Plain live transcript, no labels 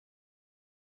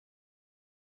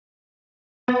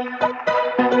We're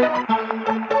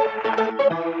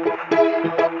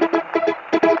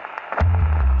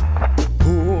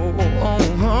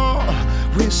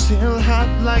still hot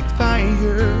like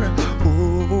fire.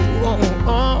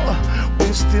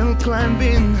 We're still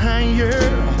climbing higher.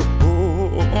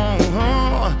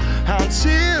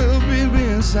 Until we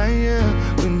desire,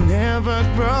 we never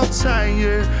grow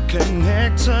tired.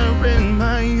 Connector in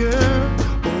my ear.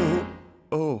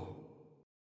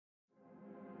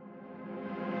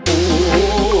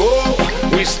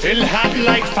 We still hot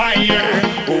like fire.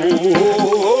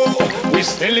 We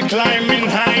still climbing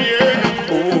higher.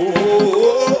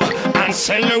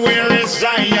 Until we're in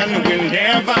Zion, we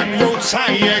never grow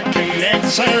tired.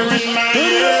 Connector in my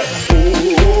ear.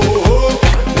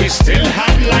 We still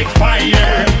hot like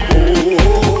fire.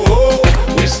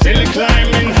 We still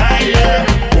climbing higher.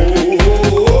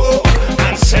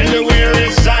 Until we're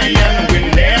in Zion, we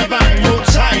never grow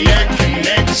tired.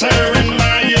 Connector in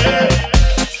my ear.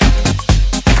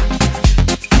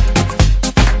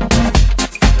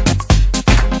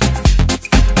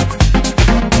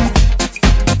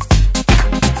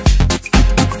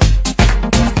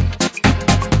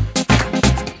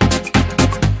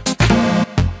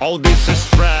 All this is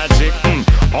tragic,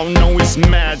 oh no, it's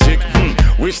magic.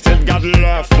 We still got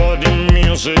love for the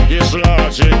music, it's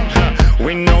logic.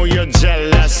 We know you're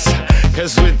jealous,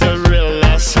 cause we're the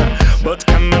realest. But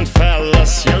come on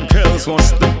fellas, your girls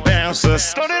wants to bounce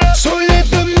us. So let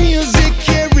the music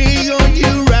carry on,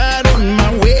 you ride on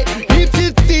my way. If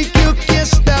you think you can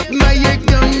stop my, you're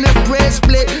gonna press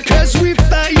play. Cause we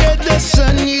fire the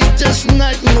sun, it's just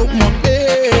not no more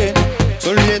day.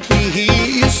 So let me hear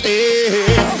you say,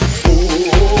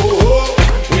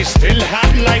 we still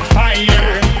hot like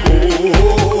fire.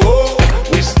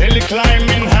 We still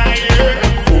climbing higher.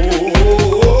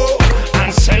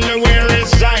 Until we're in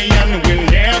Zion, we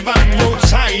never grow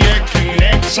tired.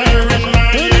 Connector in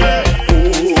my ear.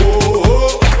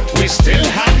 We still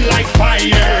hot like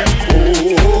fire.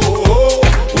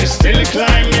 We still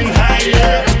climbing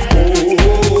higher.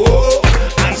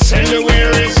 Until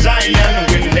we're in Zion,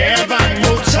 we never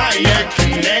grow tired.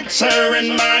 Connector in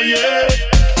my ear.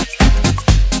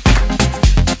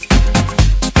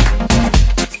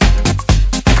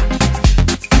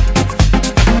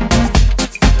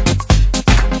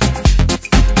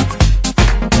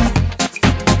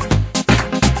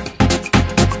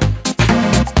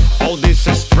 All this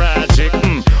is tragic,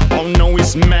 oh no,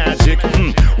 it's magic.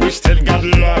 We still got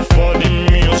love for the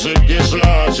music, it's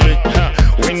logic.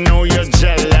 We know you're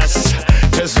jealous,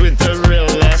 cause we're the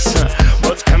realest.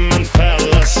 But come on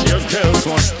fellas, your girls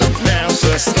wants to bounce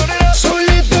us. so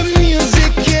let the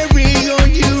music carry on,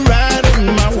 you ride on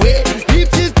my way. If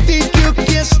you think you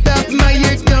can stop my,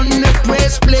 you're gonna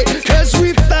press play. Cause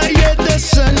we fire the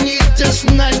sun, it's just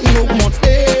not no more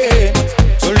day.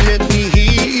 So let me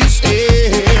hear you say,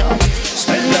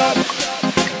 Stand up,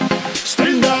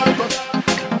 stand up,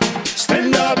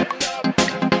 stand up,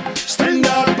 stand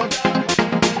up,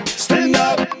 stand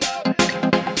up,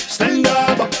 stand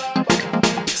up,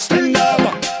 stand up.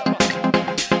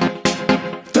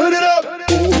 turn it up.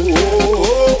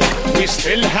 We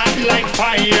still hot like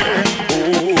fire.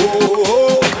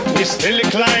 We still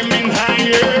climbing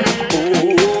higher.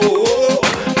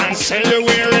 Until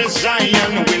we're in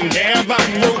Zion, we never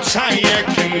grow tired.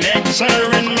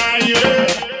 Connector in my ear.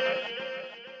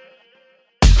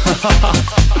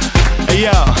 Hey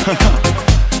yo,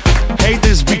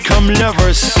 haters become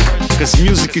lovers, cause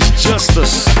music is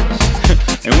justice.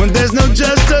 And when there's no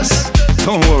justice,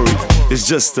 don't worry, it's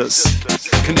just us.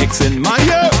 Connects in my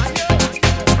ear.